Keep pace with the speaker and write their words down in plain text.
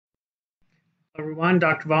Everyone,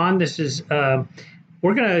 Dr. Vaughn.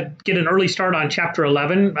 We're going to get an early start on chapter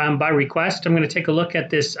 11 by request. I'm going to take a look at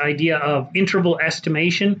this idea of interval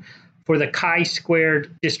estimation for the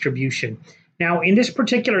chi-squared distribution. Now, in this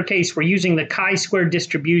particular case, we're using the chi-squared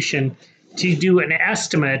distribution to do an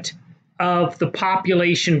estimate of the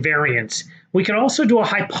population variance. We can also do a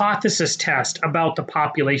hypothesis test about the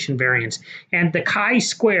population variance. And the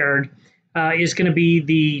chi-squared is going to be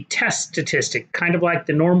the test statistic, kind of like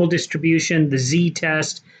the normal distribution, the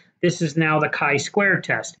z-test. This is now the chi-squared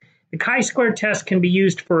test. The chi-squared test can be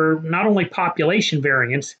used for not only population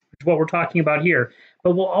variance, which is what we're talking about here,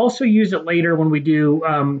 but we'll also use it later when we do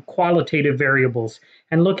qualitative variables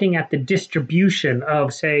and looking at the distribution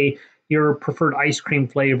of, say, your preferred ice cream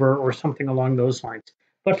flavor or something along those lines.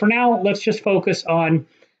 But for now, let's just focus on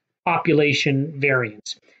population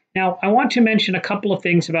variance. Now, I want to mention a couple of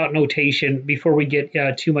things about notation before we get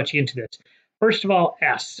too much into this. First of all,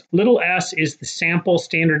 S. Little s is the sample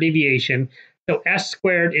standard deviation. So S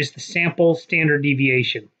squared is the sample standard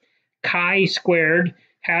deviation. Chi squared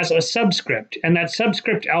has a subscript, and that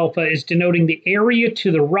subscript alpha is denoting the area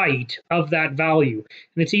to the right of that value.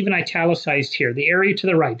 And it's even italicized here, the area to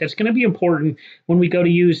the right. That's going to be important when we go to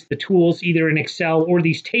use the tools either in Excel or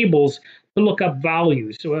these tables to look up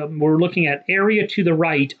values. So we're looking at area to the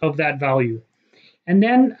right of that value. And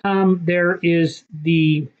then there is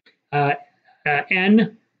the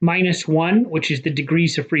n minus 1, which is the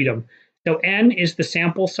degrees of freedom. So n is the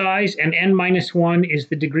sample size, and n minus 1 is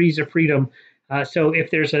the degrees of freedom. So if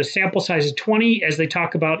there's a sample size of 20, as they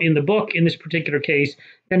talk about in the book, in this particular case,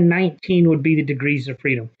 then 19 would be the degrees of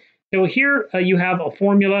freedom. So here you have a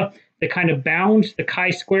formula that kind of bounds the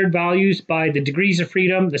chi-squared values by the degrees of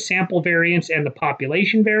freedom, the sample variance, and the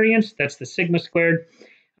population variance. That's the sigma squared.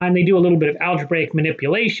 And they do a little bit of algebraic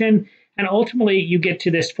manipulation. And ultimately, you get to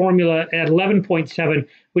this formula at 11.7,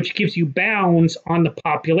 which gives you bounds on the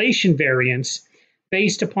population variance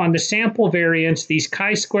based upon the sample variance, these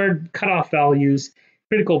chi-squared cutoff values,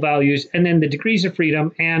 critical values, and then the degrees of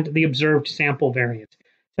freedom and the observed sample variance.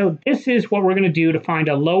 So this is what we're going to do to find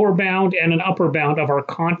a lower bound and an upper bound of our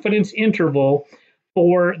confidence interval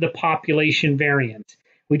for the population variance.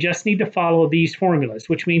 We just need to follow these formulas,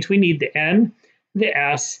 which means we need the n, the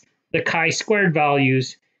s, the chi-squared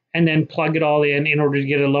values, and then plug it all in order to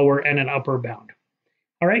get a lower and an upper bound.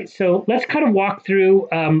 All right, so let's kind of walk through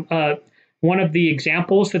one of the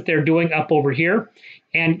examples that they're doing up over here.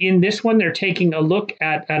 And in this one, they're taking a look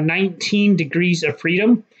at 19 degrees of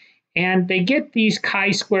freedom. And they get these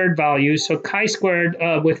chi-squared values. So chi-squared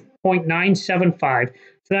with 0.975. So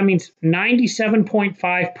that means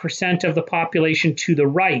 97.5% of the population to the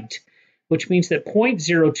right, which means that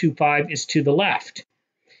 0.025 is to the left.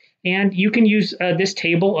 And you can use this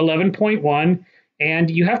table, 11.1, and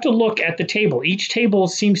you have to look at the table. Each table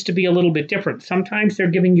seems to be a little bit different. Sometimes they're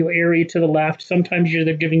giving you area to the left. Sometimes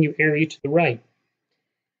they're giving you area to the right.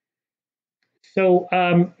 So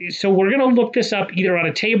we're going to look this up either on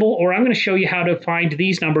a table, or I'm going to show you how to find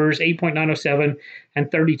these numbers, 8.907 and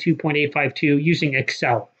 32.852, using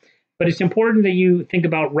Excel. But it's important that you think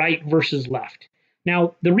about right versus left.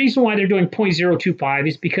 Now, the reason why they're doing 0.025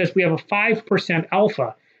 is because we have a 5%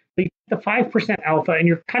 alpha. So you take the 5% alpha and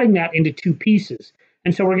you're cutting that into two pieces.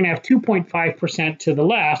 And so we're going to have 2.5% to the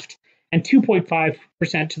left and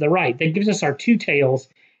 2.5% to the right. That gives us our two tails.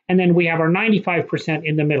 And then we have our 95%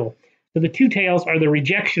 in the middle. So the two tails are the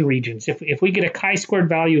rejection regions. If we get a chi-squared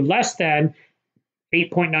value less than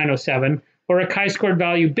 8.907 or a chi-squared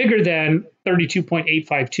value bigger than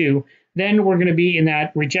 32.852, then we're going to be in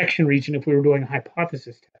that rejection region if we were doing a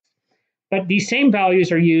hypothesis test. But these same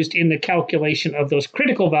values are used in the calculation of those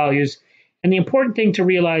critical values. And the important thing to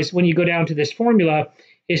realize when you go down to this formula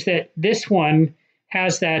is that this one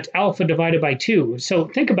has that alpha divided by 2. So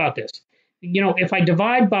think about this. You know, if I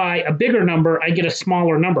divide by a bigger number, I get a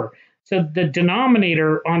smaller number. So the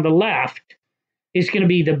denominator on the left is going to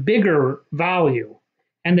be the bigger value,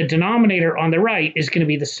 and the denominator on the right is going to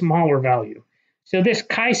be the smaller value. So this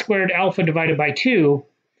chi-squared alpha divided by 2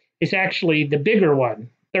 is actually the bigger one,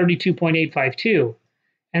 32.852,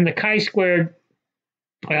 and the chi-squared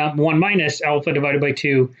 1 minus alpha divided by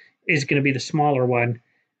 2 is going to be the smaller one,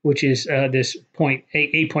 which is this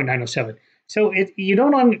 8.907. So you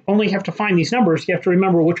don't only have to find these numbers, you have to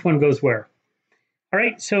remember which one goes where. All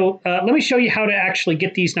right, so let me show you how to actually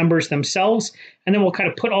get these numbers themselves, and then we'll kind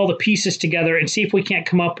of put all the pieces together and see if we can't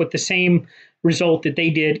come up with the same result that they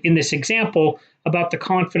did in this example about the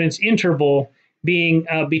confidence interval being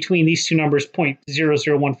between these two numbers,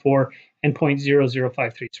 0.0014 and 0.0053. So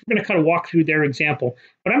we're going to kind of walk through their example,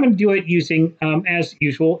 but I'm going to do it using, as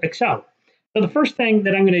usual, Excel. So the first thing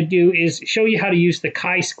that I'm going to do is show you how to use the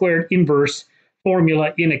chi-squared inverse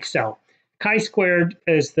formula in Excel. Chi-squared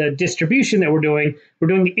is the distribution that we're doing. We're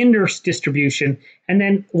doing the inverse distribution. And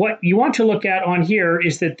then what you want to look at on here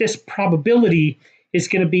is that this probability is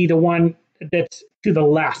going to be the one that's to the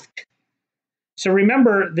left. So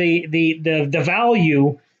remember, the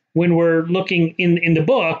value when we're looking in the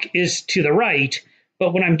book is to the right,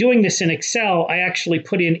 but when I'm doing this in Excel, I actually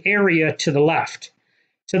put in area to the left.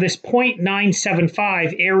 So this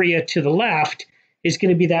 0.975 area to the left is going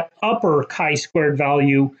to be that upper chi-squared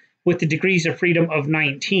value with the degrees of freedom of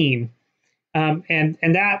 19. And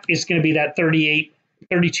that is going to be that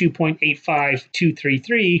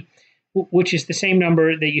 32.85233, which is the same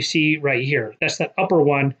number that you see right here. That's that upper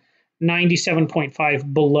one,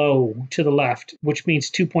 97.5 below to the left, which means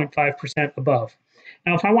 2.5% above.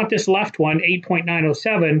 Now, if I want this left one,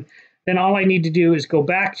 8.907, then all I need to do is go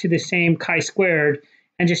back to the same chi-squared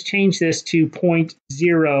and just change this to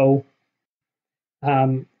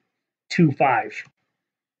 0.025.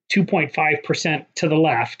 2.5% to the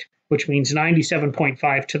left, which means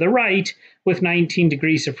 97.5 to the right with 19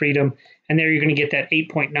 degrees of freedom. And there you're going to get that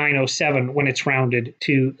 8.907 when it's rounded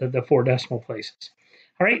to the 4 decimal places.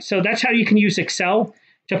 All right, so that's how you can use Excel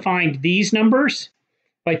to find these numbers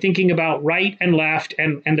by thinking about right and left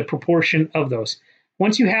and the proportion of those.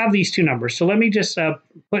 Once you have these two numbers, so let me just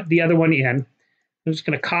put the other one in. I'm just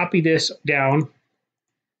going to copy this down.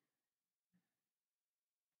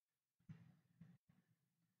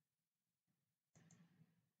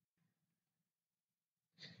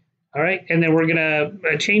 All right, and then we're going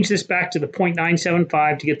to change this back to the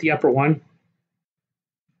 0.975 to get the upper one.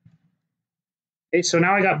 Okay, so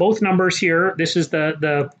now I got both numbers here. This is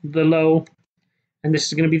the low, and this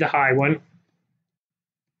is going to be the high one.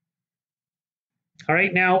 All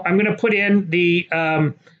right, now I'm going to put in the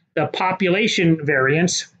population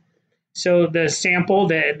variance. So the sample,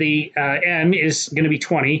 the n is going to be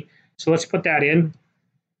 20. So let's put that in.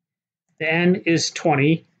 The n is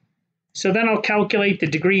 20. So then I'll calculate the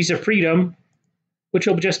degrees of freedom, which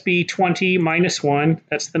will just be 20 minus 1.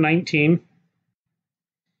 That's the 19.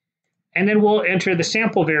 And then we'll enter the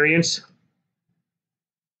sample variance.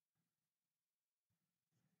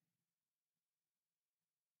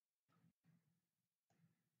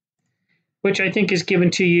 Which I think is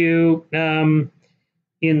given to you in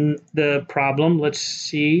the problem. Let's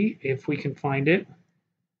see if we can find it.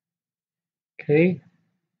 Okay.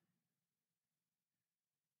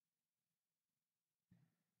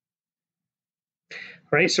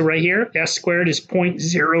 All right, so right here, S squared is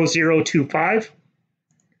 0.0025.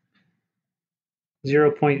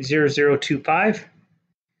 0.0025.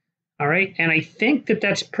 All right, and I think that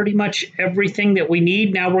that's pretty much everything that we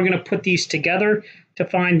need. Now we're going to put these together to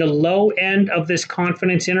find the low end of this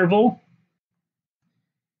confidence interval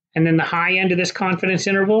and then the high end of this confidence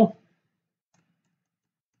interval.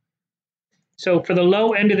 So for the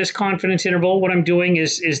low end of this confidence interval, what I'm doing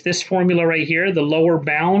is this formula right here, the lower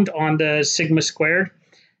bound on the sigma squared.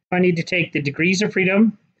 I need to take the degrees of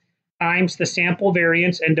freedom times the sample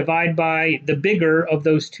variance and divide by the bigger of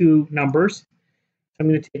those two numbers. I'm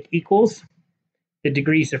going to take equals the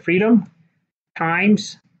degrees of freedom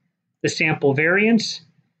times the sample variance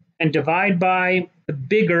and divide by the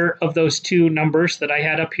bigger of those two numbers that I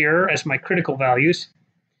had up here as my critical values.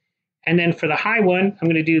 And then for the high one, I'm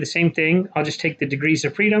going to do the same thing. I'll just take the degrees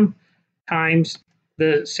of freedom times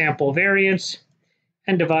the sample variance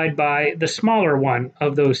and divide by the smaller one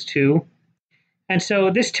of those two. And so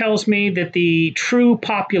this tells me that the true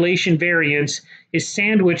population variance is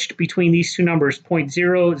sandwiched between these two numbers,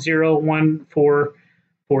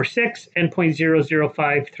 0.001446 and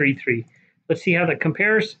 0.00533. Let's see how that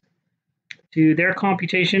compares to their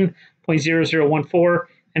computation, 0.0014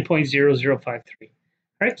 and 0.0053. All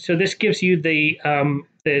right, so this gives you the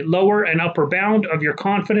lower and upper bound of your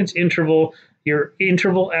confidence interval, your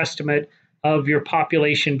interval estimate of your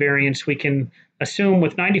population variance. We can assume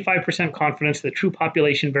with 95% confidence that true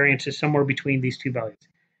population variance is somewhere between these two values.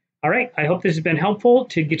 All right, I hope this has been helpful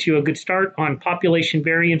to get you a good start on population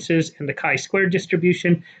variances and the chi-square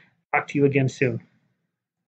distribution. Talk to you again soon.